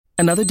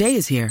Another day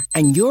is here,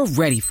 and you're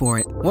ready for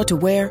it. What to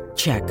wear?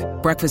 Check.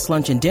 Breakfast,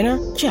 lunch, and dinner?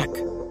 Check.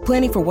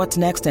 Planning for what's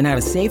next and how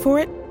to save for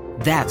it?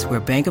 That's where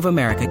Bank of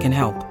America can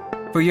help.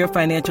 For your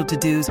financial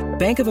to-dos,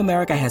 Bank of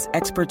America has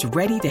experts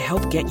ready to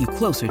help get you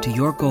closer to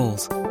your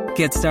goals.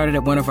 Get started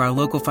at one of our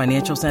local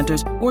financial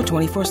centers or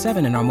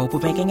 24/7 in our mobile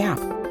banking app.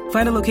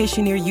 Find a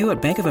location near you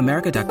at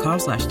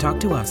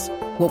bankofamerica.com/talktous.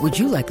 What would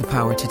you like the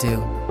power to do?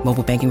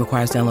 Mobile banking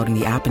requires downloading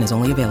the app and is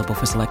only available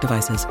for select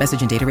devices.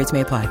 Message and data rates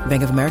may apply.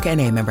 Bank of America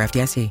N.A., member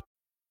FDIC.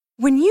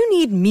 When you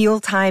need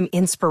mealtime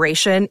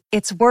inspiration,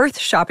 it's worth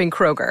shopping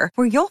Kroger,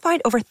 where you'll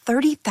find over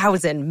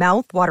 30,000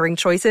 mouth-watering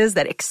choices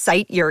that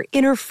excite your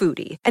inner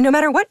foodie. And no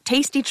matter what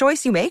tasty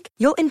choice you make,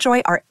 you'll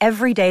enjoy our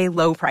everyday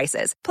low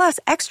prices, plus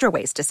extra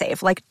ways to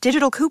save, like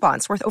digital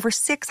coupons worth over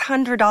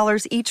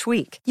 $600 each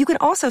week. You can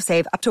also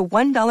save up to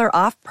 $1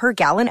 off per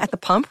gallon at the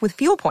pump with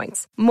fuel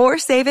points. More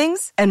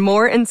savings and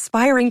more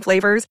inspiring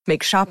flavors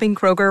make shopping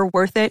Kroger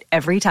worth it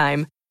every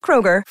time.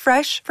 Kroger,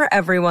 fresh for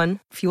everyone.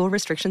 Fuel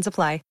restrictions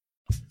apply.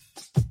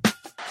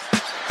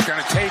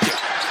 Gonna take it.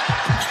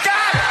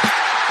 Got it!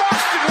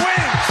 Boston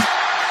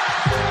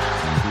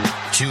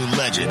wins! Two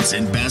legends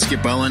in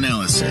basketball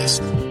analysis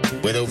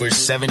with over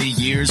 70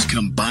 years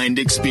combined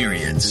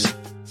experience.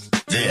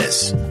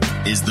 This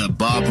is the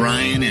Bob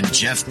Ryan and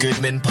Jeff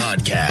Goodman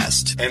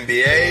podcast.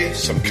 NBA,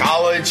 some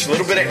college, a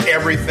little bit of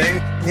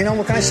everything. You know,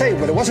 what can I say?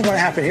 But it wasn't going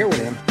to happen here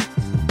with him.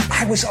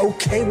 I was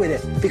okay with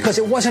it because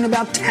it wasn't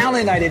about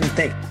talent, I didn't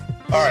think.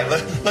 All right,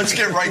 let's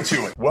get right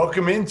to it.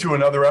 Welcome into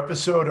another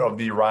episode of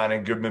the Ryan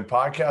and Goodman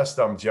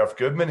podcast. I'm Jeff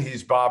Goodman.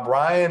 He's Bob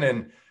Ryan,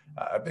 and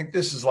I think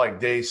this is like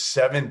day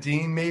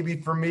 17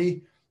 maybe for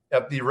me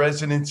at the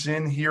Residence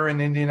Inn here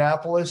in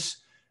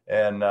Indianapolis.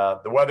 And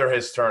the weather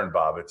has turned,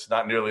 Bob. It's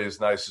not nearly as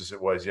nice as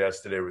it was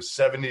yesterday. It was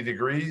 70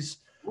 degrees.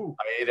 Ooh.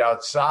 I ate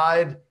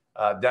outside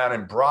down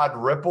in Broad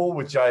Ripple,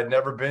 which I had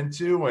never been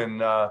to.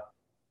 And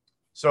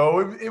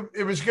so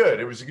it was good.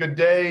 It was a good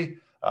day.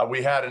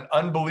 We had an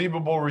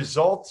unbelievable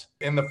result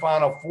in the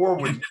Final Four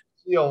with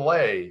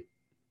UCLA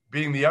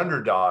being the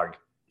underdog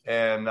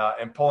and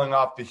pulling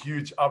off the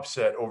huge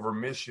upset over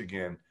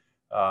Michigan.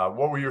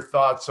 What were your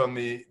thoughts on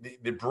the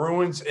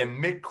Bruins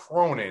and Mick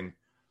Cronin,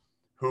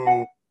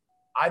 who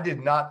I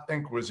did not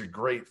think was a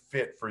great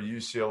fit for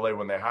UCLA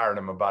when they hired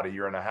him about a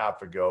year and a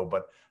half ago,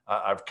 but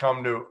I've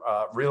come to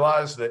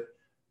realize that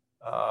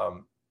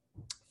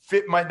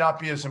fit might not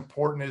be as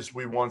important as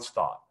we once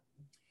thought.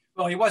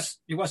 Well, he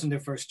wasn't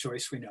their first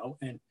choice, we know,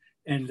 and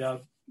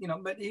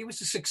but he was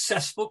a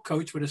successful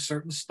coach with a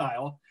certain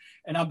style,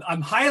 and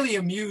I'm highly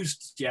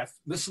amused, Jeff,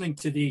 listening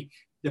to the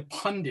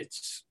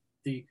pundits,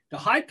 the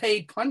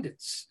high-paid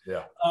pundits,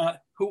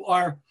 who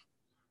are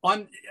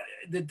on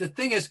the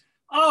thing is,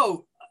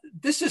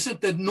 this isn't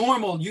the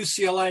normal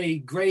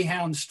UCLA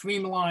Greyhound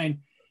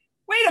streamline.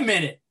 Wait a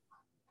minute,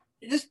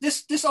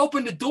 this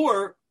opened the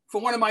door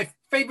for one of my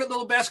favorite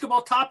little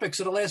basketball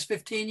topics of the last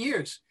 15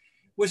 years.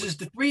 Which is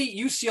the three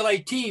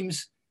UCLA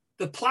teams,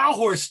 the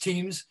Plowhorse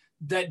teams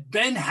that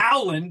Ben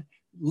Howland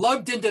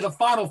lugged into the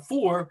Final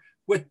Four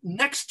with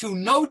next to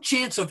no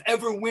chance of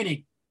ever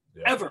winning,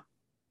 ever,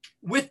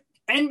 with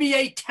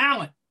NBA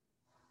talent.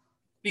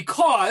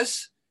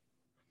 Because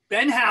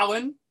Ben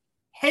Howland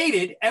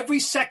hated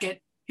every second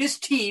his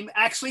team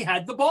actually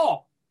had the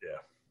ball.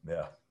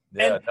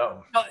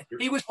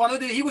 He was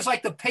he was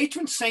like the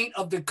patron saint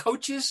of the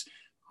coaches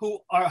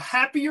who are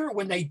happier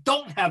when they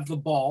don't have the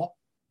ball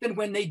than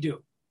when they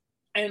do.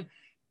 And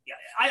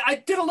I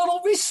did a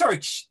little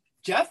research,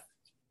 Jeff.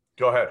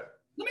 Go ahead.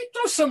 Let me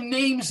throw some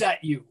names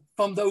at you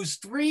from those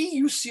three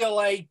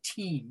UCLA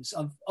teams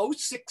of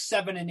 06,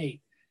 7, and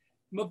 8.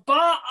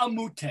 Mbah a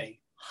Moute,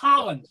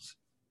 Hollins,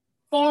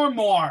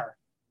 Farmar,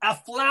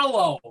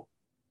 Aflalo,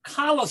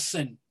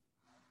 Collison,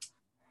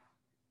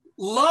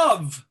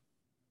 Love,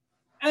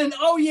 and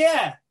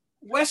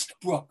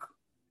Westbrook.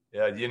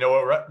 Yeah, you know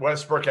what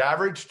Westbrook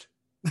averaged?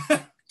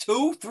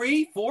 2,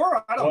 3,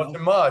 4? I don't know.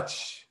 Wasn't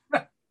much.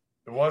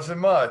 It wasn't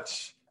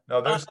much.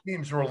 No, those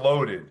teams were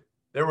loaded.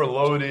 They were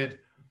loaded,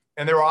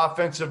 and they were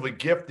offensively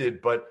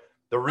gifted. But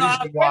the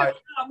reason why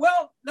 –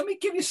 well, let me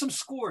give you some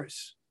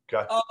scores.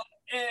 Okay.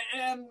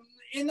 And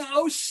in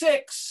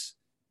 06,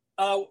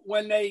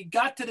 when they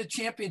got to the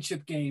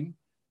championship game,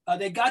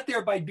 they got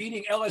there by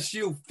beating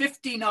LSU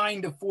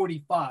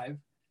 59-45.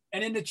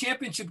 And in the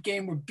championship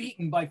game, were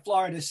beaten by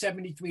Florida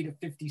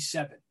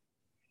 73-57.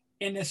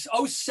 In this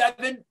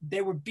 07,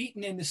 they were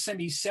beaten in the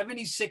semis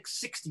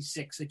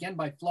 76-66, again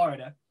by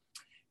Florida.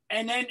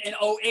 And then in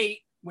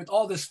 08, with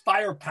all this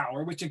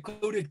firepower, which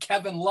included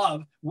Kevin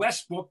Love,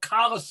 Westbrook,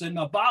 Collison,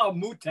 Mbah a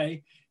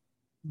Moute,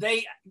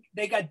 they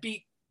got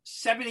beat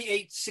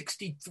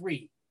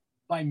 78-63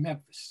 by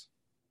Memphis.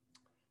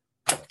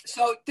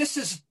 So this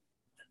is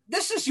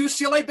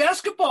UCLA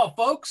basketball,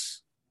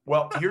 folks.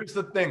 Well, here's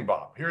the thing,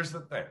 Bob. Here's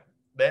the thing.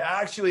 They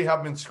actually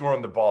have been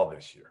scoring the ball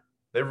this year.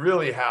 They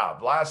really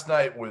have. Last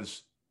night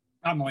was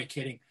 – I'm only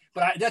kidding.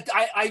 But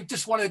I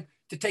just wanted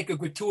to take a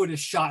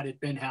gratuitous shot at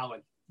Ben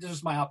Howland. This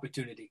was my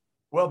opportunity.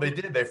 Well, they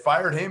did. They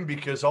fired him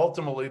because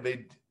ultimately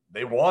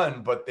they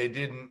won, but they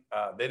didn't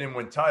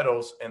win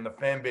titles, and the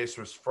fan base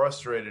was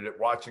frustrated at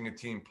watching a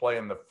team play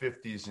in the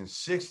 50s and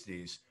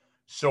 60s.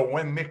 So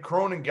when Mick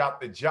Cronin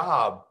got the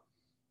job,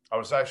 I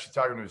was actually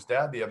talking to his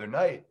dad the other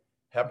night,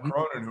 Hep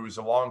Cronin, who was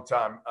a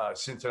longtime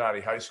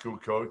Cincinnati high school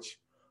coach,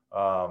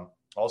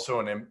 also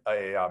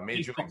a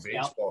Major League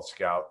Baseball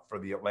scout for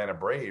the Atlanta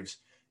Braves.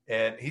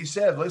 And he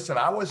said, listen,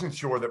 I wasn't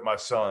sure that my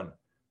son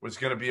was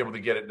going to be able to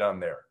get it done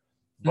there,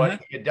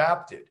 but he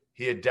adapted.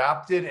 He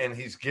adapted, and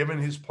he's given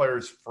his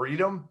players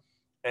freedom,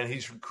 and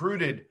he's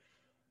recruited.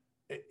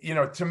 You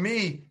know, to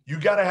me, you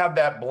got to have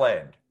that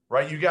blend,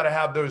 right? You got to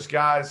have those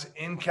guys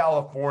in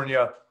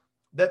California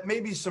that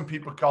maybe some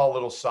people call a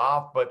little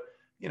soft, but,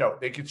 you know,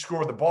 they could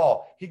score the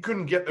ball. He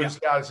couldn't get those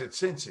guys at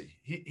Cincy.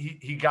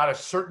 He got a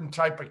certain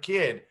type of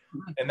kid,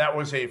 and that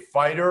was a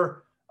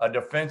fighter, a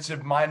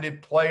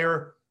defensive-minded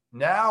player.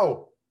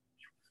 Now,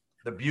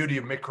 the beauty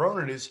of Mick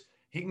Cronin is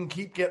he can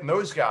keep getting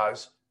those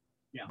guys,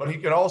 but he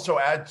can also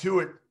add to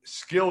it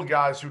skilled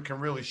guys who can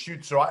really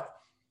shoot. So,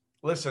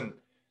 listen,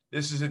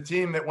 this is a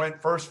team that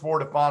went first four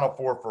to Final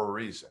Four for a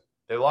reason.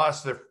 They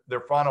lost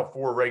their Final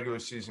Four regular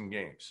season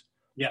games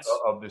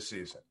of the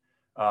season.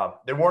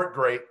 They weren't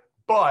great,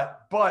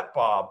 but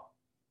Bob,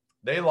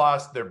 they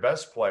lost their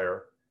best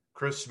player,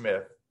 Chris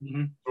Smith,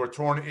 to a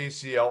torn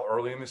ACL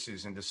early in the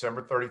season.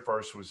 December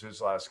 31st was his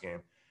last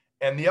game.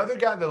 And the other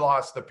guy they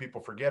lost that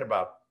people forget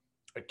about,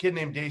 a kid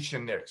named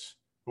Dacian Nix,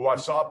 who I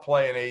saw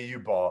play in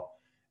AAU ball,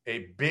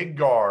 a big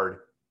guard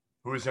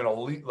who is an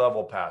elite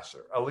level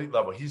passer, elite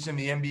level. He's in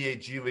the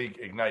NBA G League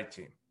Ignite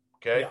team,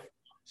 okay? Yeah.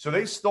 So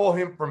they stole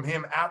him from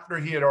him after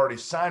he had already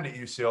signed at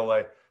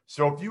UCLA.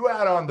 So if you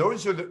add on,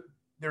 those are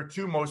their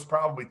two most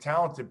probably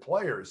talented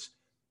players.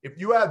 If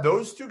you add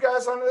those two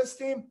guys onto this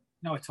team,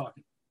 now we're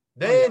talking.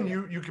 Then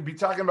you could be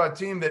talking about a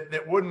team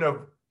that wouldn't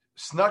have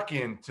snuck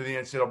into the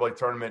NCAA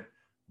tournament,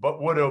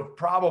 but would have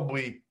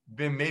probably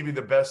been maybe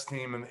the best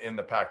team in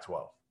the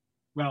Pac-12.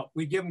 Well,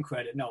 we give him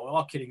credit. No,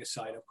 all kidding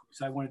aside, of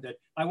course. I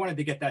wanted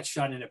to get that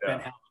shot in at Ben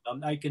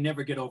Howland. I can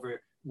never get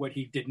over what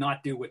he did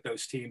not do with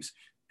those teams.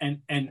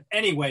 And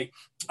anyway,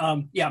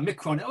 Mick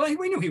Cronin,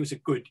 we knew he was a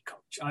good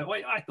coach.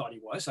 I thought he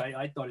was.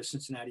 I thought his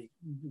Cincinnati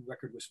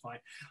record was fine.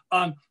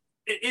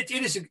 It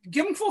is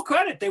give them full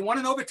credit. They won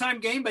an overtime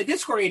game. They did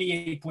score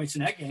 88 points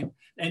in that game,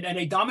 and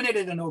they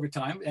dominated in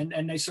overtime,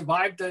 and they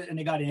survived and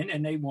they got in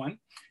and they won,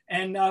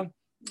 and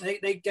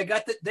they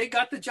got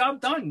the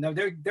job done.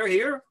 They're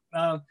here.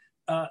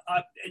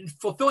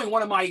 Fulfilling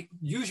one of my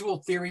usual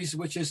theories,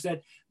 which is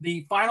that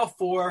the Final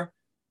Four,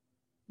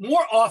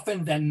 more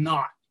often than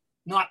not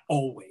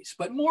always,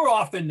 but more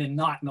often than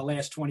not in the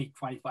last 20,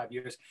 25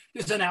 years,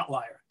 there's an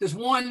outlier. There's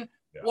one,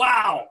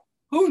 wow,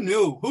 who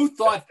knew? Who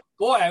thought,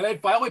 boy,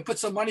 if I only put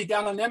some money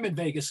down on them in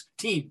Vegas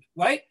team,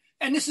 right?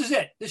 And this is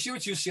it. This year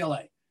it's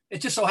UCLA. It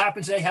just so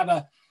happens they have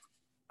a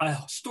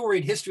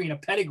storied history and a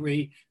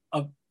pedigree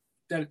of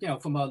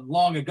that, from a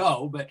long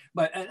ago, but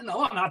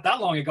no, not that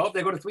long ago. If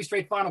they go to 3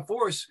 straight Final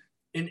Fours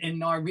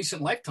in our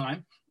recent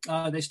lifetime,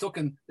 they still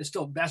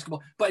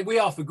basketball. But we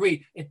all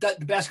agree the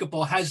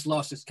basketball has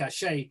lost its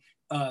cachet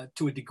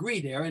to a degree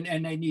there,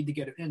 and they need to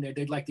get it in there.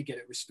 They'd like to get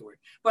it restored.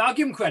 But I'll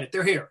give them credit;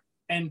 they're here.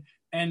 And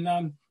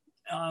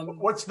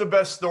what's the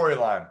best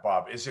storyline,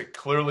 Bob? Is it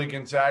clearly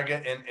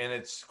Gonzaga and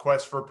its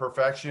quest for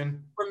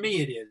perfection? For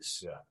me, it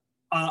is. Yeah.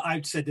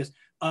 I've said this.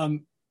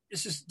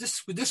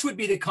 This would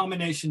be the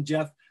combination,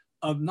 Jeff,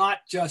 of not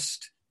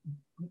just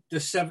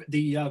this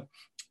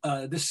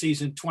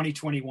season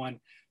 2021.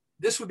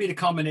 This would be the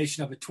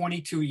combination of a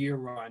 22-year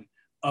run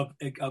of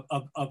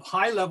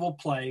high level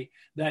play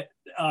that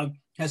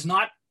has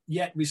not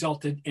yet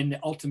resulted in the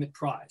ultimate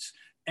prize.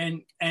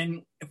 And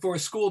for a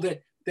school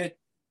that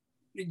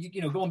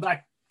going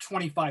back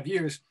 25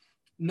 years,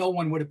 no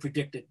one would have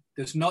predicted.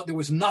 There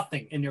was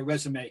nothing in their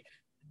resume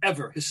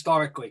ever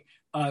historically.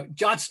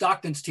 John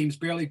Stockton's teams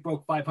barely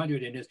broke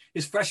 500 in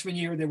his freshman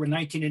year. They were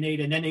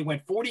 19-8, and then they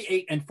went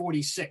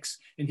 48-46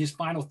 in his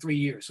final 3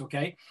 years.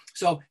 Okay,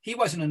 so he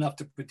wasn't enough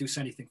to produce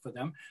anything for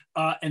them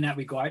in that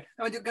regard.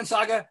 I mean,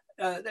 Gonzaga,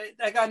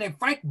 that guy named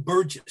Frank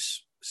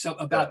Burgess, so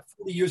about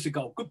 40 years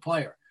ago, good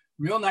player,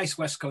 real nice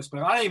West Coast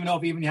player. I don't even know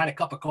if he even had a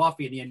cup of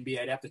coffee in the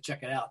NBA. I'd have to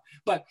check it out.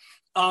 But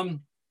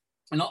and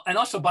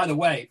also, by the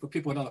way, for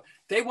people who don't know,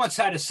 they once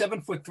had a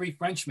 7'3"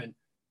 Frenchman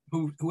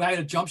who had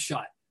a jump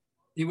shot.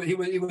 He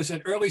was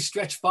an early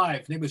stretch 5.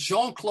 His name was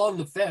Jean-Claude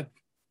Lefebvre,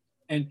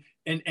 and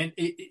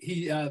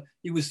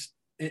he was.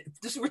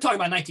 We're talking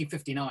about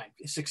 1959,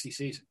 60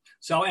 season.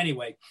 So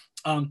anyway,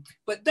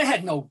 but they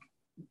had no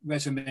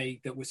resume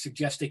that would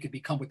suggest they could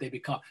become what they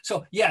become.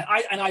 So yeah,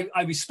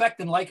 I respect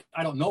and like.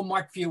 I don't know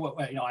Mark Few.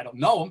 I don't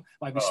know him.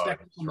 I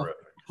respect him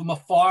from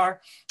afar.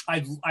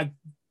 I've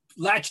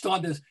latched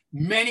on to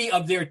many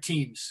of their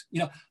teams.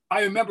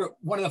 I remember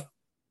one of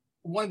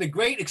the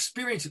great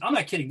experiences. I'm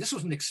not kidding. This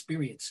was an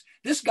experience.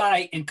 This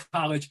guy in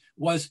college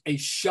was a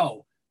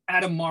show.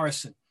 Adam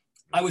Morrison.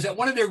 I was at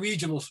one of their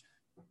regionals.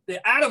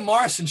 The Adam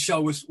Morrison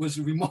show was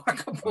a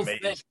remarkable thing.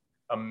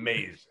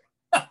 Amazing.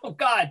 Oh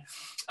God.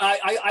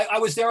 I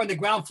was there on the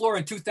ground floor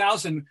in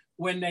 2000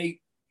 when they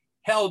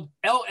held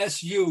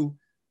LSU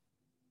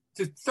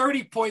to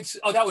 30 points.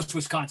 Oh, that was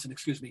Wisconsin,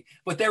 excuse me.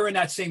 But they were in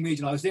that same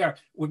region. I was there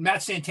with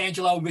Matt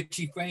Santangelo,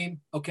 Richie Frame.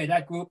 Okay,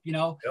 that group,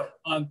 Yep.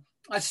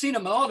 I've seen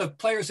them, all the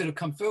players that have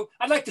come through.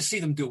 I'd like to see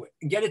them do it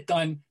and get it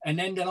done, and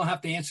then they don't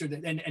have to answer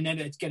that, and then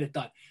it's get it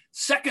done.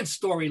 Second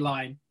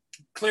storyline,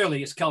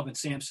 clearly, is Kelvin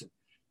Sampson.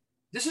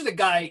 This is a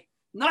guy,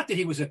 not that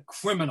he was a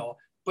criminal,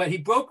 but he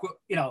broke,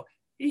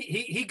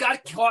 he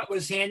got caught with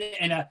his hand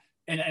in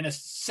a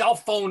cell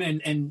phone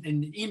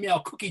and email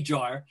cookie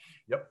jar.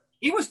 Yep.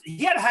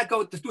 He had to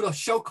go do the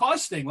show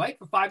cause thing, right?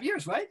 For 5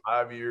 years, right?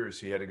 5 years.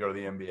 He had to go to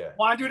the NBA.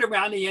 Wandered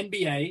around the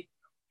NBA,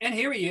 and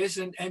here he is.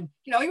 And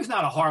he was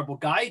not a horrible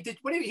guy. He did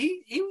what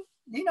he knew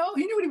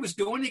what he was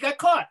doing. He got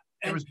caught.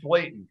 It was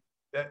blatant.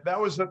 That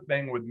was the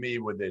thing with me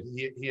with it.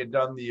 He had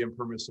done the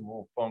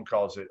impermissible phone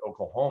calls at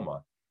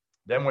Oklahoma,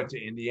 then went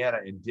to Indiana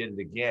and did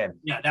it again.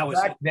 Yeah, that was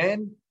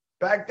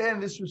back then.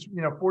 This was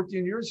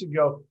 14 years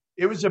ago.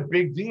 It was a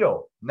big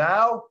deal.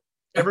 Now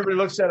everybody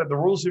looks at it. The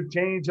rules have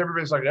changed.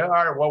 Everybody's like, all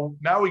right, well,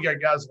 now we got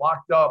guys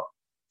locked up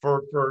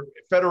for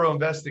federal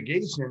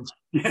investigations.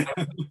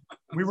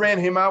 We ran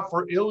him out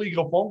for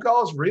illegal phone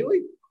calls.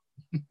 Really?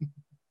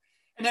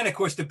 And then, of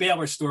course, the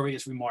Baylor story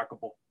is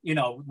remarkable.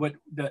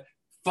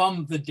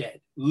 From the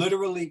dead,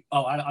 literally.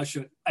 Oh, I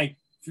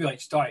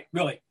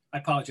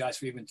apologize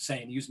for even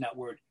using that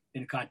word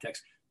in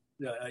context.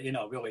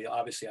 Really,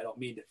 obviously, I don't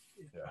mean it.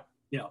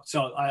 Yeah.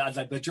 So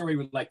the jury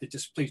would like to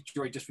please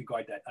jury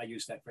disregard that. I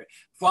use that phrase.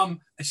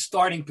 From a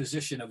starting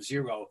position of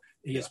zero,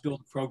 he has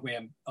built a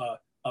program of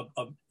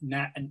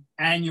an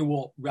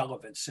annual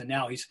relevance, and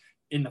now he's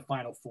in the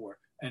Final Four,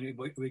 and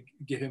we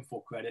give him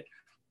full credit.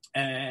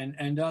 And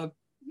then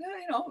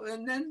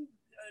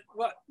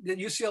the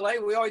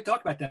UCLA, we already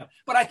talked about that.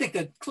 But I think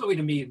that clearly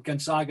to me,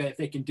 Gonzaga, if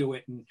they can do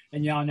it, and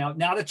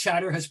now the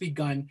chatter has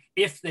begun.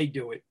 If they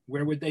do it,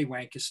 where would they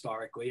rank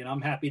historically? And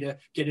I'm happy to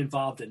get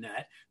involved in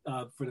that.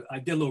 I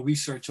did a little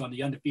research on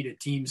the undefeated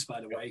teams,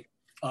 by the way,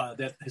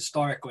 that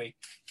historically.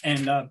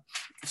 And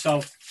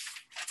so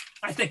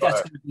I think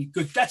that's going to be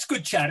good. That's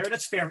good chatter.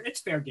 That's fair. It's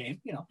fair game.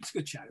 It's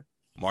good chatter.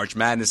 March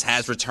Madness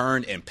has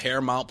returned, and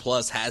Paramount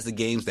Plus has the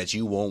games that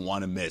you won't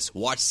want to miss.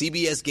 Watch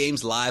CBS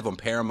games live on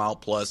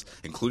Paramount Plus,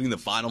 including the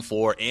Final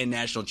Four and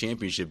National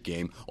Championship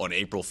game on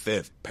April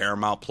 5th.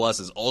 Paramount Plus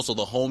is also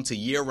the home to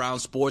year-round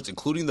sports,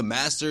 including the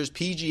Masters,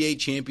 PGA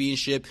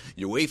Championship,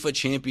 UEFA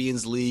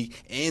Champions League,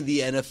 and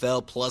the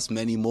NFL, plus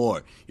many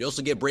more. You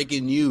also get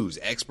breaking news,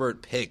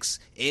 expert picks,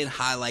 and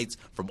highlights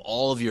from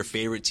all of your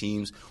favorite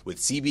teams with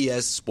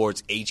CBS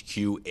Sports HQ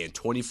and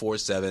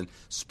 24/7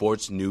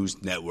 Sports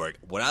News Network.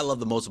 What I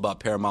love the most about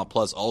Paramount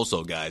Plus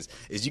also, guys,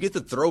 is you get the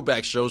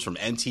throwback shows from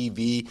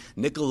MTV,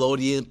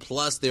 Nickelodeon,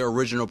 plus their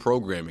original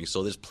programming.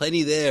 So there's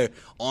plenty there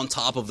on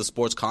top of the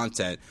sports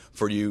content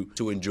for you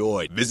to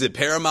enjoy. Visit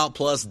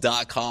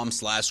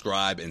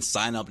ParamountPlus.com/scribe and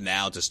sign up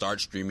now to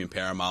start streaming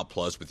Paramount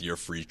Plus with your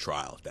free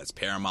trial. That's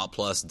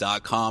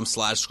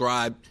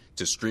ParamountPlus.com/scribe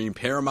to stream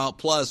Paramount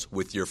Plus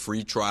with your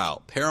free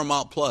trial.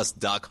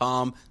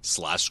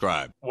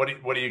 ParamountPlus.com/scribe. What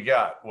do you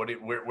got? Where do you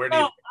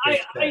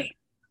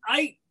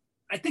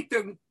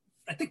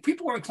I think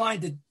people are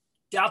inclined to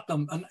doubt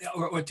them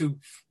or to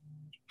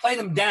play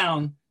them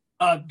down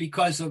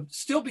because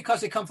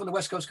they come from the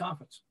West Coast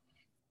Conference.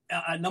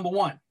 Number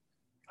one,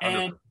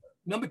 and 100%.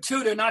 Number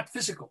two, they're not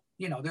physical.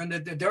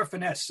 They're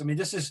finesse. I mean,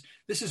 this is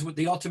what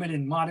the ultimate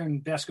in modern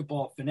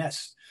basketball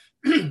finesse.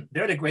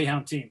 They're the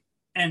Greyhound team,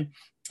 and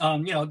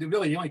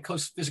the only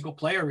close physical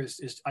player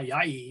is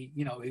Ayayi.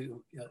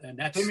 And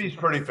that's Timmy's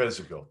pretty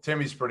physical.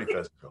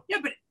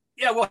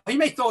 Well, he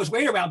may throw his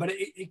weight around, but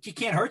he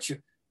can't hurt you.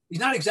 He's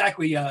not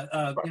exactly,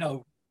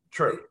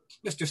 true,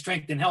 Mr.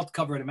 Strength and Health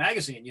cover of a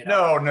magazine.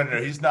 No,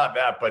 he's not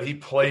that, but he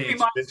plays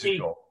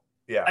physical.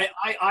 Yeah,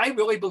 I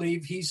really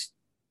believe he's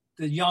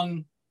the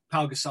young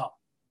Pau Gasol.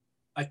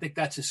 I think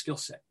that's his skill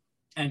set,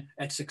 and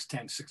at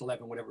 6'10",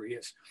 6'11", whatever he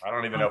is. I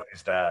don't even know if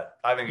he's that.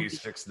 I think he's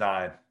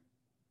 6'9".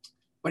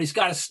 But he's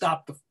got to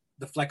stop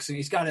the flexing.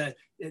 He's got to.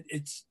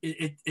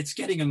 It's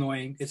getting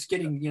annoying. It's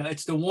getting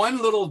it's the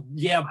one little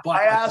but.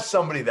 I asked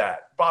somebody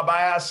that, Bob.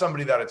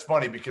 It's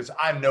funny because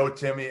I know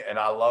Timmy and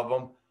I love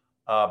him,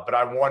 but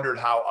I wondered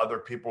how other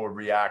people would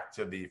react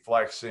to the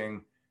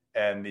flexing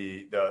and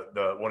the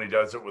when he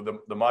does it with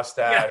the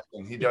mustache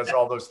and he does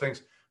all those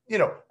things.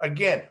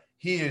 Again,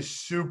 he is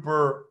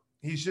super.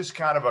 He's just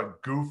kind of a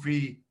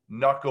goofy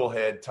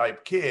knucklehead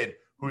type kid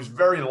who's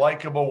very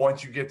likable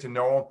once you get to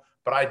know him.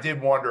 But I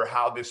did wonder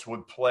how this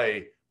would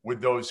play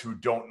with those who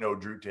don't know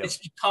Drew Timme. It's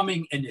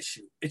becoming an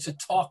issue. It's a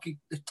talking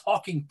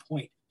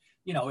point,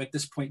 at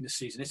this point in the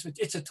season.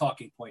 It's a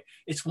talking point.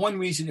 It's one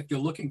reason if you're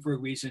looking for a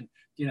reason,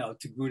 to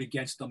root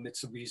against them.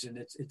 It's a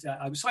reason.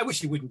 So I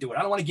wish you wouldn't do it.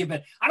 I don't want to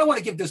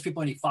give those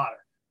people any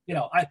fodder.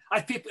 I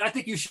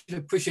think you should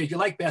appreciate. If you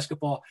like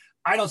basketball,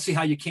 I don't see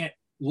how you can't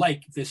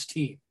like this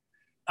team.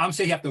 I'm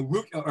saying you have to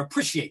root or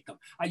appreciate them.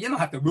 You don't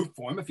have to root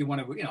for them if you want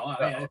to,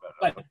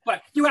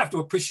 but you have to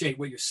appreciate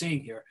what you're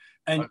seeing here.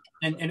 And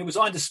it was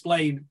on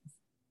display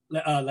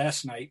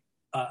last night,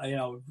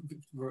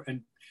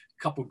 and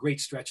couple great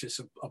stretches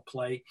of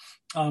play.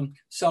 I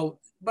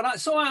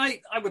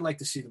would like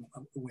to see them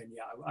win.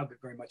 Yeah, I would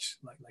very much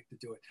like to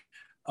do it.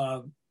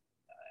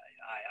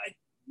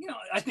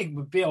 I think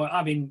with Baylor,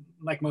 I mean,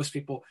 like most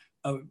people,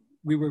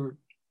 we're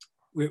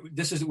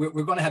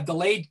going to have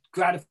delayed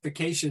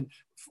gratification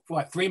for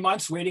what, 3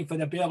 months waiting for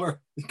the Baylor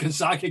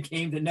Gonzaga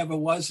game that never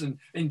was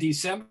in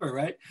December,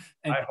 right?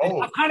 And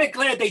I'm kind of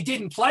glad they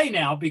didn't play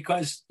now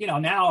because,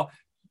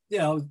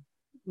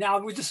 now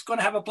we're just going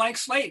to have a blank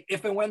slate.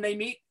 If and when they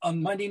meet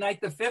on Monday night,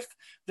 the 5th,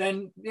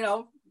 then,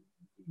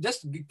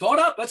 just blow it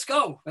up. Let's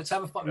go. Let's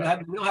have a fun.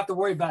 Yeah. We don't have to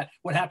worry about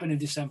what happened in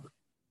December.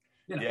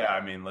 Yeah,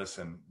 I mean,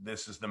 listen,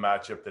 this is the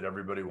matchup that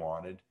everybody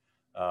wanted.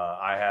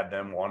 I had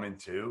them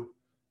 1-2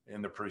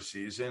 in the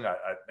preseason.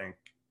 I think,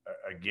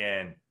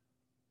 again,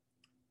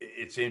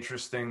 it's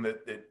interesting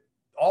that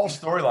all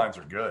storylines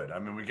are good. I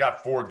mean, we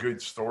got 4 good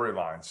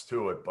storylines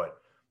to it, but,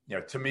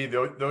 to me,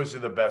 those are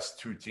the best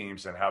 2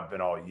 teams and have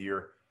been all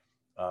year.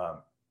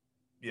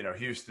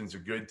 Houston's a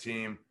good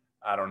team.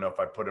 I don't know if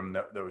I put them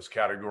in those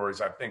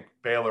categories. I think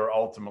Baylor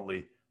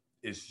ultimately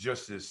is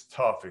just as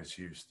tough as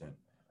Houston.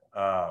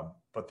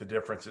 But the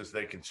difference is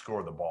they can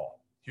score the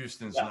ball.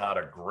 Houston's not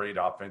a great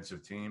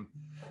offensive team.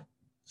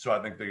 So I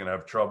think they're going to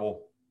have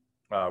trouble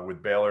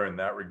with Baylor in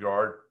that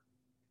regard.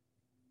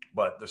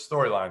 But the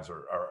storylines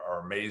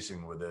are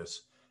amazing with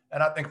this.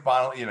 And I think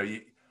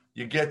finally,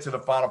 you get to the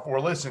Final Four.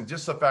 Listen,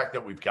 just the fact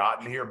that we've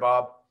gotten here,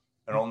 Bob,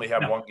 and only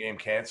have one game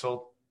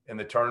canceled in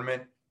the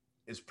tournament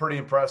is pretty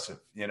impressive,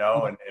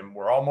 and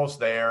we're almost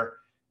there.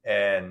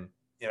 And,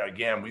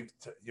 again,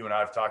 you and I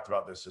have talked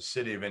about this, the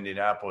city of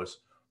Indianapolis,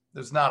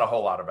 there's not a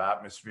whole lot of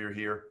atmosphere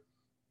here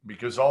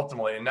because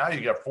ultimately, and now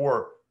you got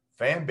 4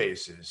 fan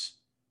bases.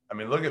 I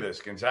mean, look at this.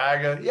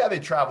 Gonzaga, they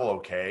travel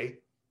okay.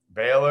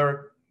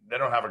 Baylor, they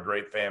don't have a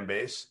great fan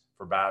base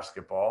for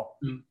basketball.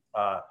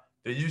 The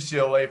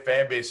UCLA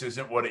fan base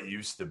isn't what it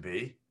used to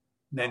be.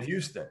 And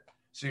Houston.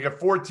 So you got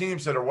 4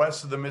 teams that are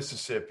west of the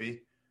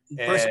Mississippi.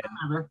 First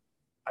ever.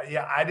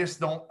 I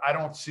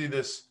don't see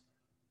this,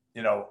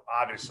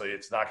 obviously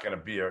it's not going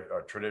to be a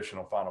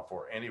traditional Final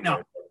Four anyway. No.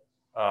 But,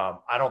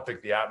 I don't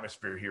think the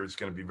atmosphere here is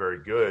going to be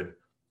very good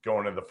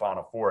going into the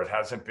Final Four. It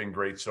hasn't been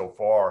great so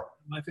far.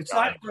 If it's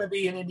not going to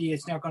be in India,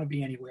 it's not going to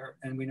be anywhere.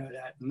 And we know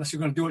that unless you're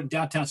going to do it in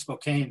downtown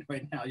Spokane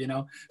right now,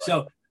 Right.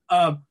 So,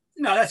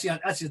 that's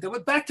it.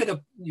 But back to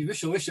the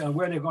initial issue of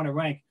where they're going to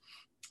rank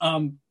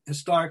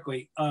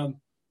historically. I'll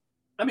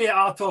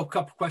throw a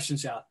couple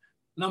questions out.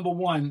 Number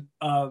one,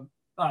 all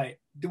right,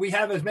 do we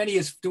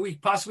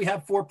possibly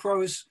have 4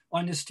 pros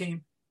on this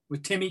team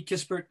with Timmy,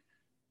 Kispert,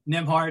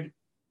 Nembhard,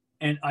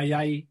 and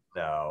Ayayi?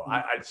 No,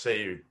 I'd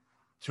say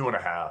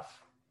 2.5.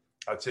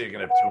 I'd say you're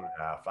going to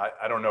have 2.5.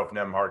 I don't know if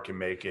Nembhard can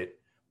make it.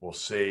 We'll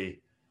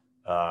see.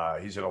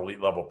 He's an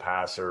elite level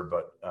passer,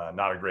 but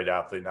not a great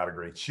athlete, not a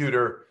great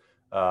shooter.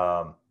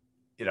 To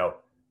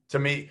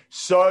me,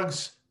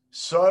 Suggs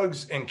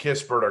and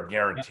Kispert are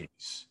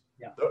guarantees.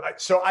 Yeah.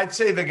 So I'd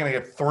say they're going to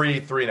get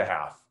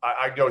 3.5.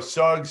 I'd go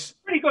Suggs.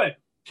 Pretty good.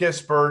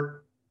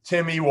 Kispert,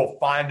 Timmy will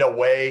find a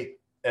way,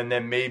 and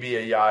then maybe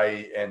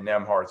Ayayi and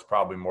Nembhard's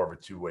probably more of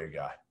a 2-way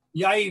guy.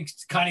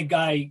 Ayayi's kind of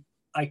guy,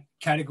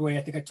 category,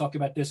 I think I talked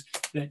about this,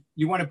 that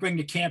you want to bring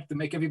to camp to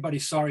make everybody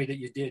sorry that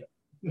you did.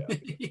 Yeah.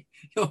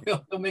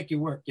 he'll make you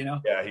work,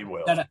 Yeah, he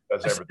will. That's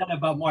not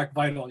about Mark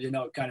Vital,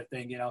 kind of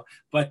thing,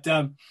 But,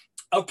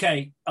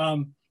 okay.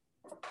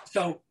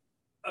 So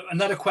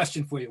another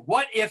question for you.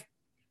 What if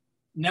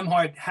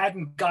Nembhard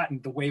hadn't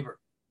gotten the waiver?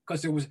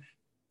 Because it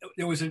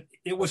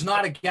was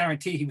not a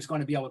guarantee he was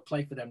going to be able to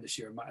play for them this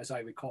year, as I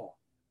recall.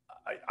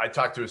 I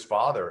talked to his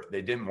father.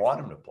 They didn't want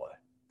him to play.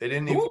 They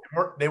didn't.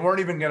 They weren't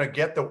even going to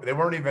get They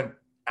weren't even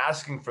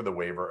asking for the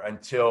waiver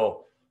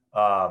until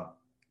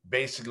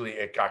basically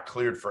it got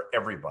cleared for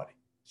everybody.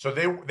 So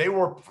they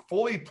were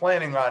fully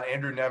planning on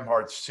Andrew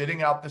Nembhard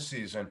sitting out the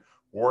season,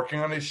 working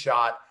on his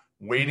shot,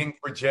 waiting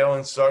for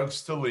Jalen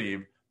Suggs to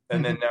leave,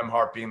 and then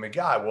Nembhard being the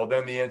guy. Well,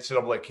 then the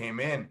NCAA came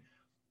in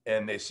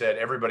and they said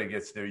everybody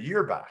gets their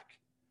year back.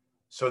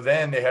 So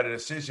then they had a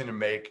decision to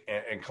make,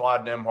 and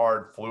Claude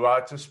Nembhard flew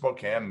out to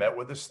Spokane, met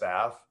with the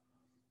staff,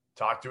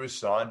 talked to his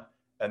son,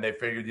 and they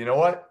figured, you know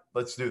what?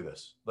 Let's do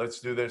this.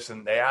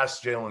 And they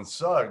asked Jalen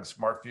Suggs.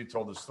 Mark Few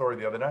told the story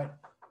the other night.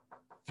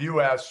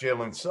 Few asked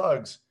Jalen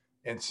Suggs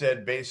and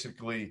said,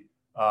 basically,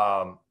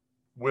 do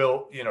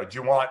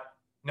you want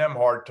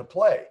Nembhard to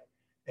play?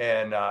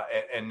 And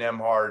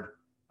Nembhard,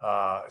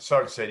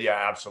 Suggs said,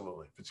 yeah,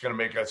 absolutely. If it's going to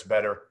make us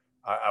better,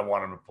 I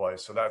want him to play.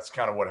 So that's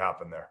kind of what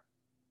happened there.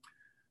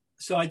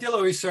 So I did a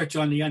little research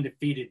on the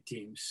undefeated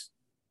teams,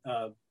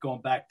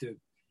 going back to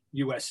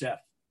USF,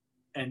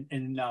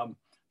 and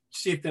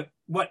see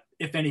what,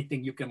 if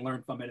anything, you can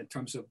learn from it in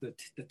terms of the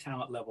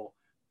talent level,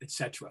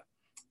 etc.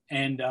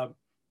 And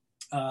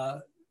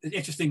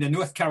interesting, the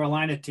North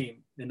Carolina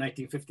team in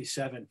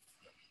 1957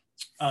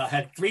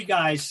 had 3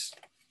 guys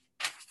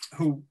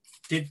who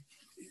did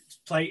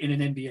play in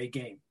an NBA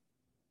game.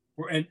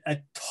 Were a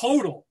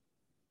total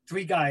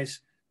 3 guys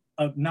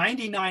of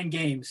 99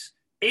 games.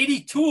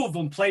 82 of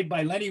them played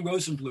by Lenny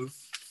Rosenbluth.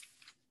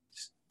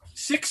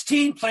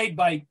 16 played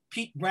by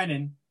Pete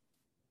Brennan,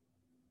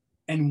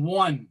 and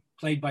 1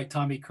 played by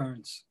Tommy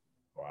Kearns.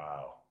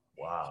 Wow.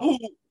 Wow. Who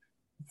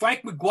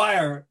Frank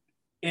McGuire,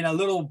 in a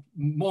little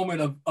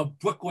moment of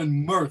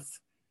Brooklyn mirth,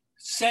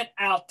 sent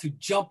out to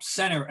jump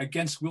center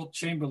against Wilt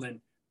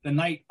Chamberlain the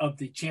night of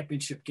the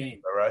championship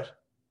game. All right.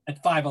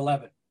 At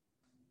 5'11".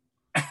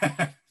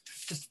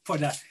 Just for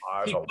that.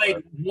 5'11". He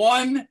played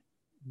 1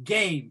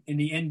 game in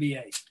the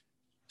NBA,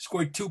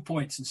 scored 2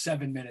 points in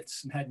 7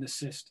 minutes, and had an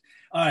assist.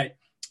 All right.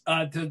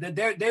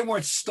 They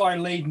weren't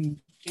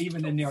star-laden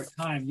even in their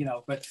time, you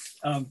know. But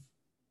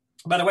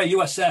by the way,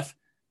 USF,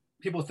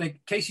 people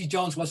think Casey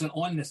Jones wasn't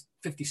on this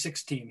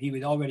 56 team. He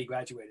had already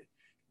graduated.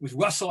 It was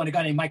Russell and a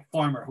guy named Mike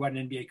Farmer, who had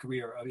an NBA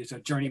career. He was a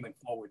journeyman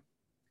forward.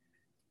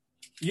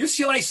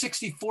 UCLA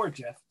 64,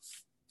 Jeff.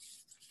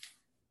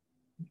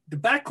 The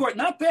backcourt,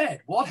 not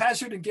bad. Walt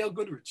Hazzard and Gail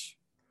Goodrich.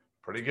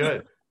 Pretty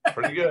good.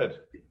 Pretty good.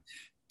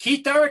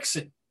 Keith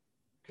Erickson.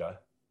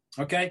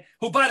 Okay.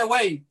 Who, by the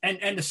way,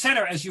 and the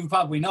center, as you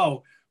probably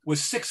know,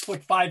 was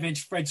 6'5"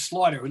 Fred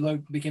Slaughter, who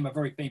became a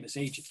very famous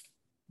agent.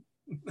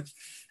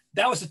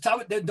 That was the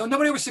top.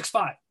 Nobody was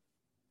 6'5".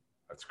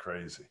 That's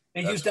crazy.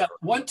 They used that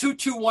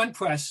 1-2-2-1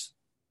 press,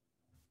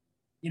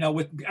 you know,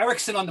 with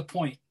Erickson on the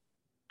point.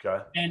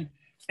 Okay.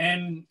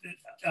 And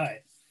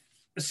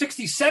the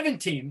 67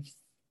 team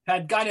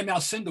had a guy named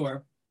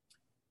Alcindor.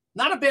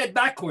 Not a bad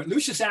backcourt.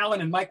 Lucius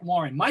Allen and Mike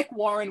Warren. Mike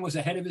Warren was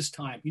ahead of his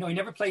time. You know, he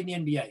never played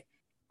in the NBA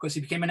because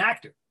he became an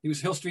actor. He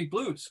was Hill Street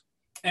Blues,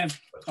 and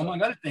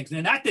among other things.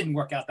 And that didn't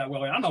work out that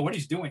well. I don't know what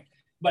he's doing,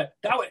 but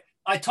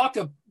I talked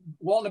to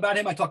Walton about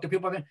him. I talked to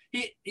people about him.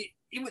 He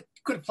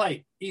could have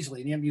played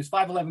easily. He was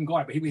 5'11"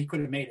 guard, but he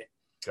could have made it.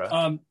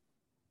 Okay.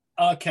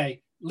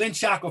 Okay. Lynn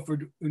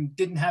Shackelford, who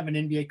didn't have an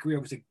NBA career,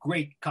 was a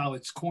great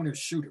college corner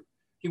shooter.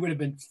 He would have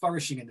been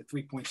flourishing in the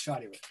 3-point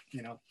shot era,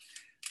 you know.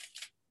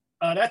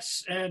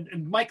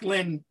 And Mike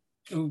Lynn,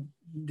 who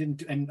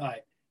didn't, and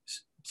the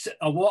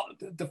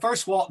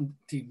first Walton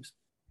teams,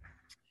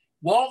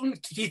 Walton,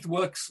 Keith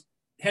Wilkes,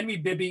 Henry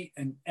Bibby,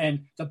 and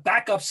the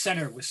backup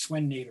center was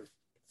Swen Nader,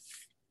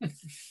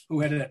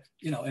 who had an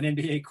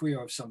NBA career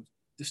of some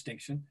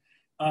distinction.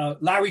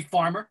 Larry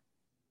Farmer,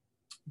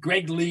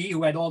 Greg Lee,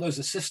 who had all those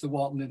assists to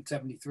Walton in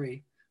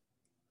 73.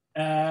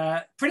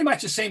 Pretty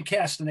much the same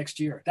cast the next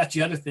year. That's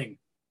the other thing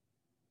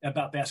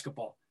about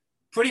basketball.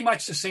 Pretty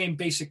much the same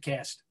basic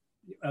cast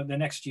the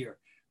next year.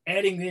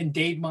 Adding in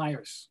Dave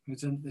Myers,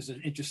 who's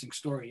an interesting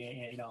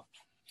story, you know.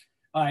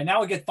 All right,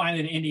 now we get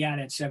finally to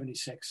Indiana in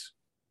 76.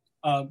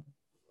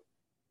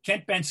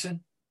 Kent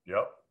Benson.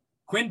 Yep.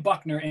 Quinn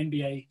Buckner,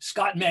 NBA.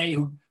 Scott May,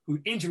 who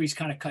injuries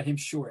kind of cut him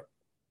short.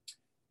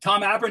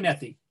 Tom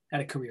Abernethy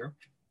had a career.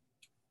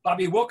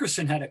 Bobby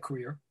Wilkerson had a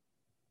career.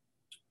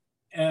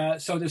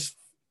 So there's,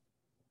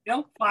 you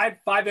know, five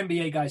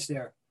NBA guys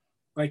there,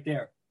 right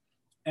there.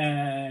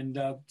 And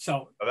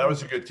so that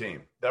was a good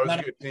team. That was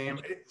a good team.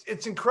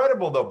 It's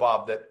incredible, though,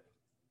 Bob, that,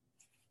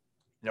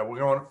 you know, we're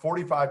going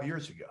 45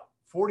 years ago.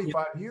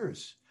 45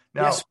 years.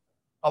 Now, yes.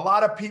 A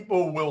lot of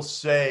people will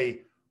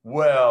say,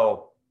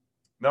 well,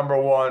 number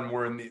one,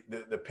 we're in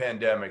the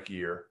pandemic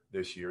year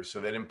this year, so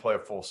they didn't play a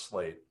full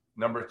slate.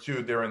 Number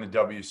two, they're in the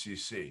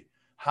WCC.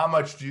 How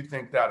much do you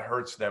think that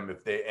hurts them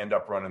if they end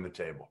up running the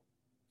table?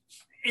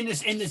 In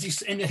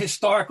the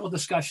historical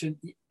discussion,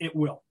 it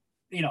will.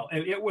 You know,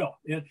 it will.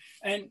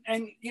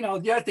 And you know,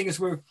 the other thing is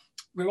we're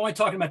only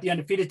talking about the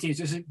undefeated teams.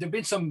 There've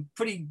been some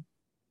pretty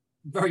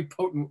very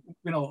potent,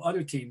 you know,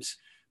 other teams.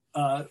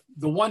 The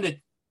one that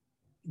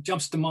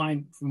jumps to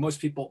mind for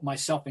most people,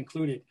 myself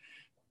included,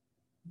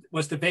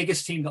 was the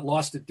Vegas team that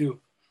lost to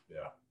Duke.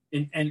 Yeah.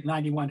 In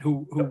 91,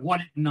 who won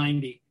it in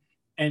 90.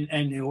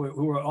 And who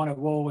were on a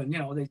roll, and, you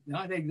know,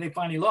 they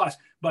finally lost.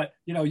 But,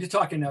 you know, you're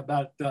talking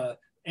about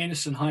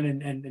Anderson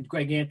Hunt and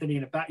Greg Anthony,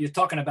 and you're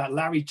talking about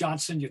Larry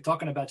Johnson, you're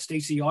talking about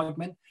Stacey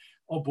Augmon.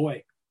 Oh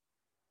boy,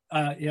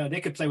 you know,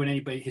 they could play with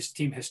anybody, his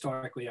team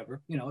historically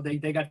ever. You know, they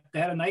had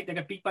a night they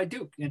got beat by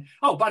Duke. And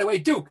oh, by the way,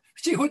 Duke,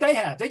 gee, who'd they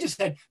have? They just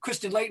had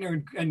Christian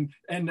Laettner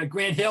and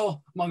Grant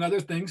Hill, among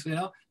other things. You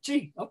know,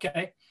 gee,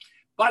 okay.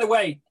 By the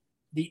way,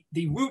 the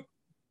route,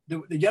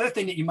 the other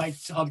thing that you might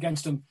hold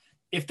against them,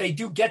 if they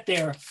do get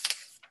there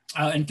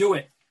and do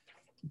it,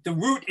 the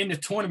route in the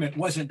tournament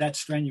wasn't that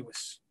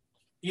strenuous,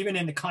 even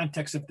in the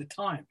context of the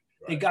time.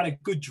 Right. They got a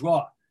good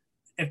draw.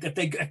 If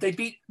they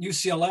beat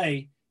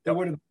UCLA, they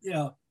would have, you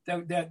know,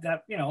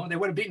 they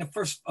would have beaten a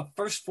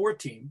first four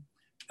team.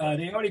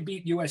 They already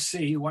beat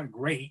USC, who weren't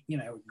great, you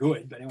know,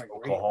 good, but they weren't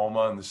great.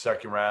 Oklahoma in the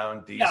second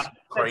round,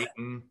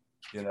 Creighton,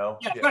 you know.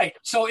 Yeah, right.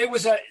 So it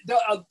was a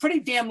pretty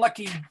damn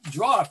lucky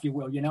draw, if you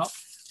will, you know.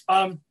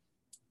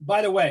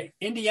 By the way,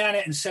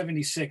 Indiana in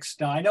 76.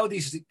 Now, I know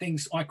these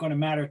things aren't going to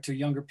matter to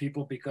younger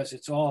people because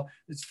it's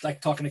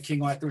like talking to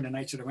King Arthur and the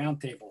Knights of the Round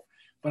Table.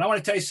 But I want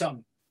to tell you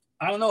something.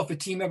 I don't know if a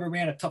team ever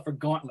ran a tougher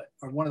gauntlet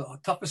or one of the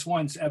toughest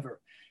ones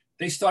ever.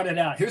 They started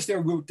out, here's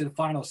their route to the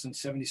finals in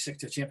 76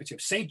 to the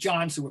championship. St.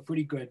 John's, who were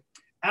pretty good.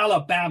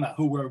 Alabama,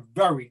 who were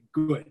very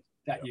good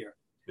that year.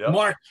 Yep.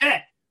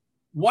 Marquette,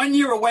 1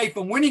 year away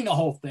from winning the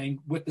whole thing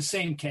with the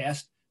same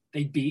cast,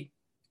 they beat.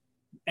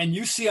 and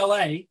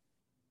UCLA,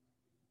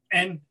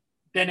 and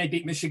then they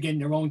beat Michigan.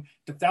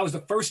 That was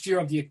the first year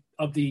of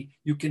the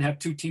you can have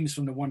two teams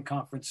from the one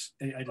conference,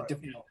 and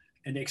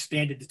they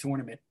expanded the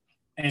tournament,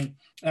 and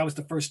that was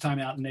the first time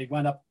out. And they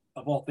wound up,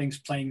 of all things,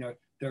 playing their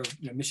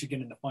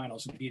Michigan in the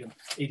finals and beat them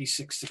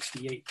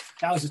 86-68.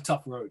 That was a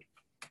tough road,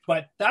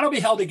 but that'll be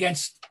held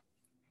against.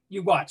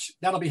 You watch.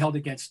 That'll be held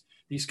against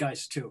these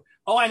guys too.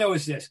 All I know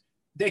is this: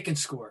 they can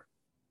score,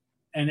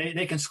 and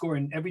they can score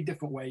in every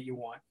different way you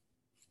want.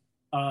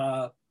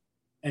 And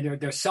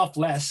they're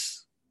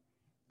selfless.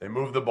 They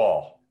move the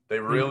ball. They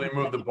really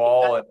move the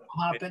ball. And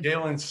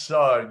Jalen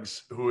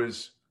Suggs, who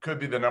could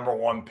be the number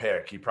one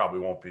pick, he probably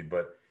won't be,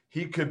 but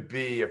he could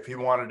be, if he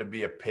wanted to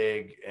be a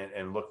pig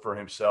and look for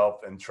himself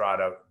and try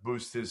to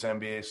boost his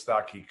NBA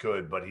stock, he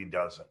could, but he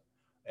doesn't.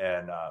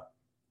 And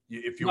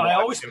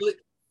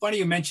funny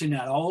you mention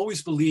that. I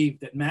always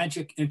believed that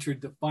Magic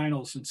entered the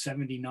finals in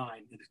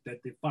 '79, the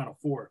Final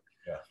Four,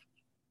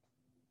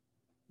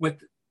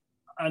 with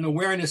an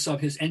awareness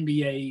of his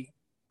NBA,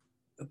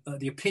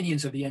 the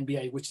opinions of the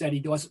NBA, which that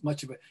he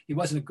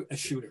wasn't a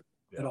shooter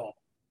at all.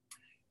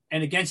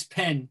 And against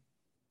Penn,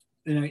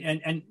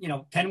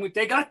 and Penn,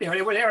 they got there.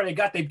 They were there. They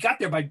got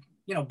there by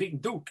beating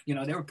Duke.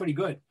 They were pretty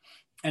good,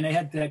 and they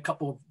had a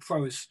couple of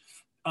pros.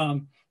 I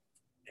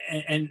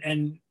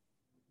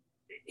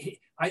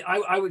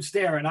was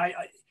there, and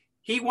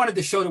he wanted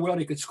to show the world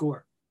he could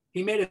score.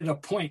 He made it a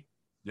point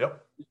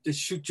to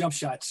shoot jump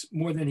shots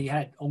more than he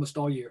had almost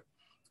all year.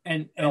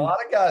 And a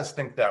lot of guys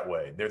think that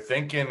way. They're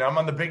thinking, I'm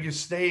on the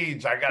biggest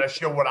stage. I got to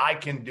show what I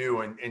can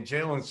do. And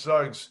Jalen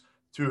Suggs,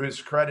 to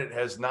his credit,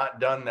 has not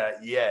done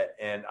that yet.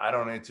 And I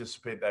don't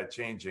anticipate that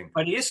changing.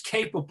 But he is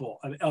capable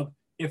of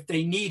if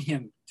they need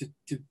him to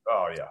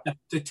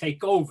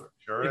take over.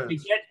 Sure if they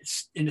get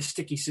in a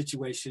sticky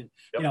situation,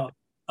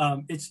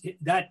 it's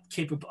that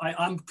capable.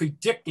 I'm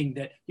predicting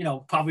that,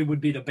 probably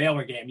would be the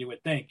Baylor game, you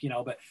would think,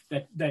 but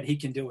that he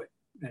can do it.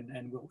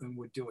 And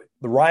would do it.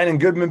 The Ryan and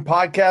Goodman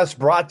podcast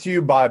brought to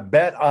you by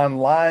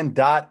betonline.ag.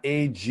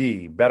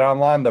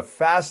 BetOnline, the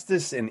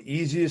fastest and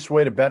easiest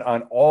way to bet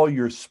on all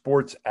your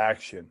sports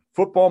action.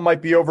 Football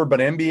might be over, but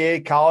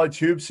NBA, college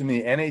hoops, and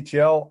the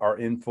NHL are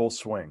in full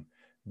swing.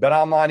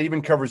 BetOnline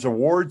even covers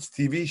awards,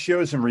 TV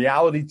shows, and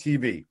reality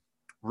TV.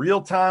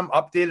 Real-time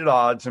updated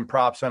odds and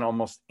props on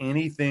almost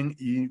anything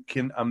you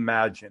can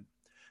imagine.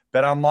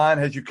 BetOnline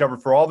has you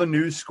covered for all the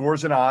news,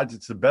 scores, and odds.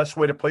 It's the best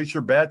way to place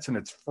your bets, and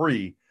it's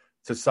free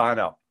to sign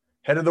up.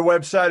 Head to the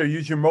website or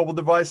use your mobile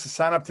device to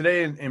sign up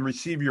today and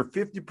receive your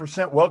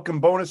 50%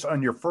 welcome bonus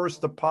on your first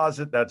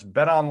deposit. That's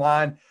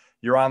BetOnline,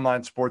 your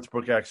online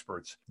sportsbook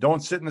experts.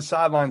 Don't sit in the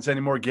sidelines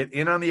anymore. Get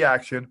in on the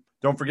action.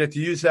 Don't forget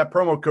to use that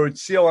promo code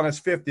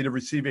CLNS50 to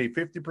receive a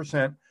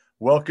 50%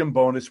 welcome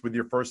bonus with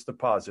your first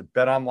deposit.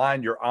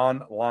 BetOnline, your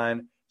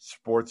online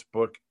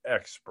sportsbook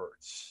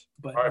experts.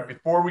 All right,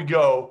 before we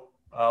go,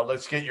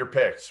 let's get your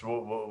picks.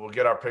 We'll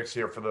get our picks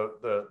here for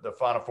the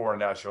Final Four and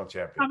national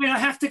champion. I mean, I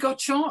have to go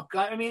chalk.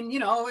 I mean,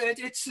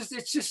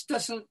 it just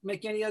doesn't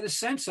make any other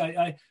sense.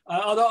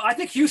 Although I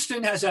think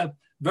Houston has a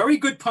very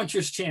good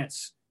puncher's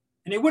chance,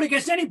 and they would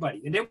against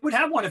anybody, and they would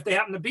have one if they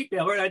happen to beat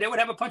Baylor. They would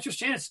have a puncher's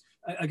chance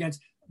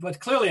against. But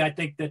clearly, I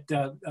think that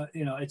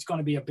it's going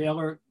to be a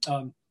Baylor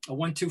a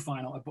 1-2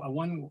 final, a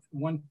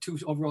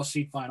 1-2 overall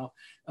seed final,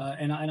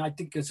 and I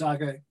think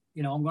Gonzaga.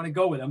 I'm going to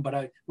go with them, but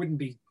I wouldn't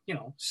be. I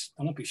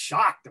won't be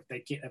shocked if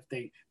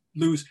they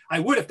lose.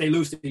 I would if they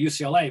lose to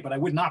UCLA, but I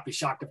would not be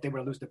shocked if they were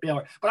to lose to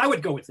Baylor. But I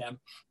would go with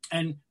them.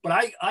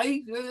 But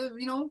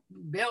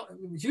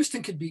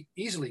Houston could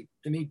easily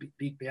to me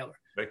beat Baylor.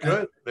 They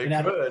could. And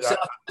that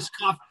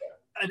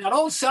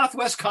old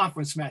Southwest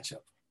Conference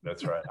matchup.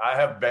 That's right. I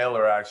have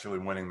Baylor actually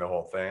winning the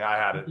whole thing. I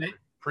had it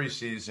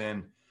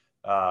preseason,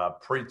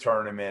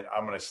 pre-tournament.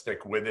 I'm going to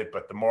stick with it.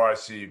 But the more I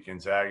see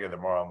Gonzaga, the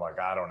more I'm like,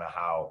 I don't know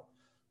how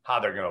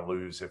they're going to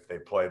lose if they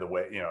play the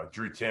way,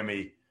 Drew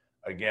Timme,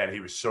 again, he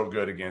was so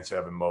good against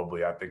Evan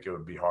Mobley. I think it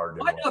would be hard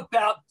to win. What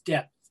about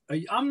depth?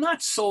 I'm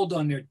not sold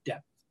on their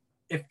depth.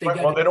 If they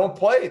they don't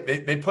play.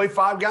 They play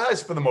five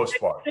guys for the most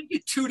part. They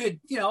get tooted,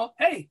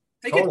 hey,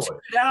 they get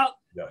tooted out,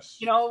 yes.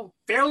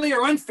 Fairly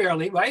or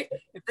unfairly, right?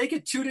 If they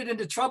get tooted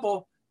into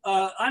trouble,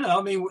 I don't know.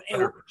 I mean,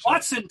 100%.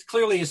 Watson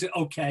clearly is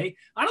okay.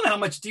 I don't know how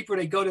much deeper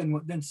they go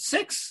than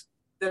 6.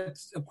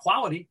 That's a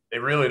quality. They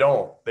really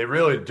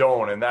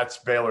don't. And that's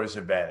Baylor's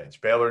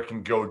advantage. Baylor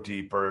can go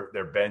deeper.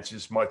 Their bench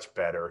is much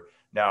better.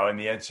 Now, in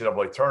the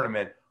NCAA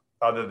tournament,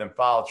 other than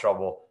foul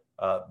trouble,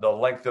 the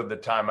length of the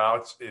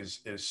timeouts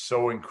is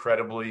so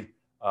incredibly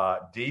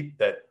deep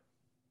that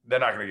they're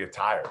not going to get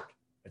tired.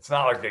 It's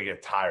not like they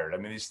get tired. I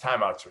mean, these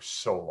timeouts are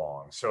so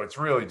long. So it's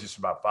really just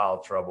about foul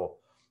trouble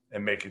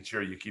and making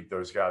sure you keep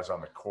those guys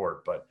on the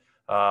court. But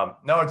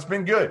no, it's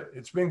been good.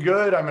 It's been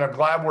good. I mean, I'm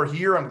glad we're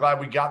here. I'm glad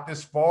we got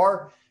this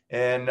far.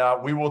 And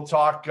we will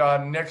talk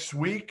next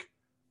week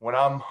when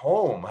I'm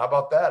home. How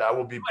about that? I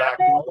will be back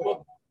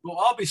home. We'll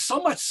all be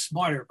so much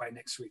smarter by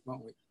next week,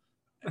 won't we?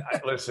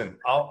 Listen,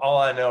 all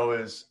I know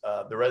is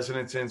the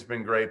Residence Inn's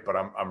been great, but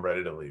I'm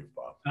ready to leave,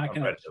 Bob.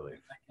 I'm ready to leave.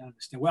 I can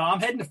understand. Well, I'm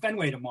heading to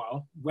Fenway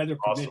tomorrow, weather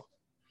permitting.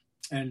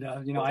 And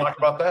we'll talk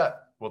about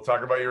that. We'll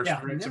talk about your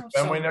experience at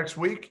Fenway next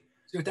week.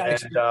 We'll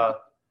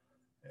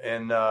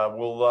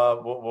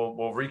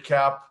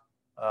recap.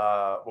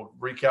 We'll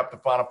recap the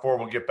Final Four.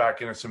 We'll get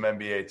back into some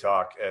NBA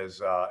talk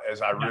as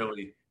I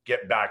really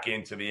get back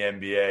into the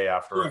NBA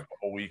after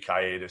a week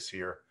hiatus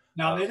here.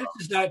 Now,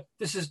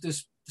 this is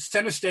the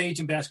center stage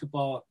in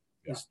basketball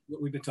is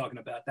what we've been talking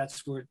about.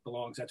 That's where it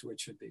belongs. That's where it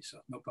should be. So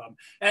no problem.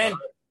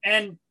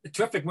 And the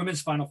terrific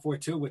women's Final Four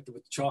too with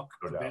Chalk.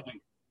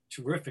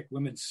 Terrific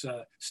women's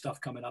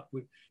stuff coming up.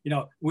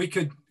 We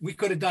could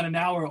have done an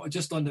hour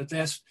just on the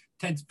last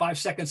 5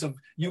 seconds of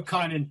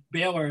UConn and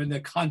Baylor and the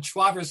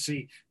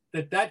controversy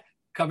that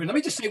covered. Let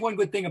me just say one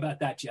good thing about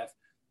that, Jeff.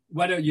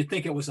 Whether you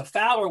think it was a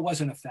foul or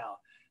wasn't a foul,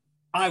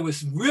 I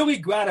was really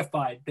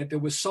gratified that there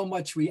was so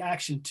much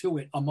reaction to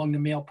it among the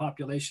male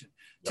population,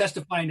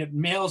 testifying that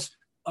males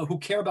who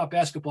care about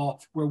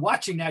basketball were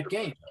watching that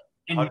game,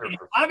 and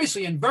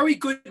obviously in very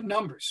good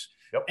numbers.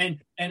 Yep.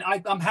 And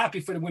I'm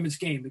happy for the women's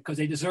game because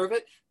they deserve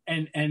it.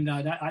 And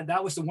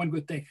that was the one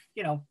good thing.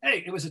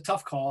 Hey, it was a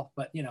tough call,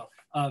 but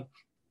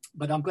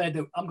but I'm glad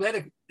it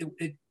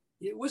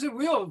was a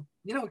real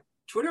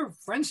Twitter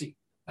frenzy.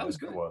 That was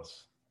good. It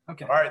was.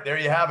 Okay. All right, there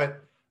you have it.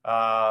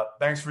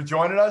 Thanks for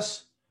joining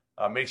us.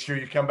 Make sure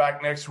you come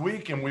back next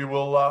week, and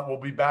we'll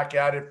be back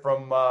at it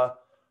from my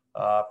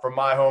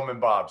home and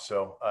Bob.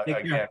 So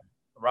again,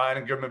 Ryan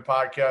and Goodman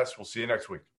podcast. We'll see you next week.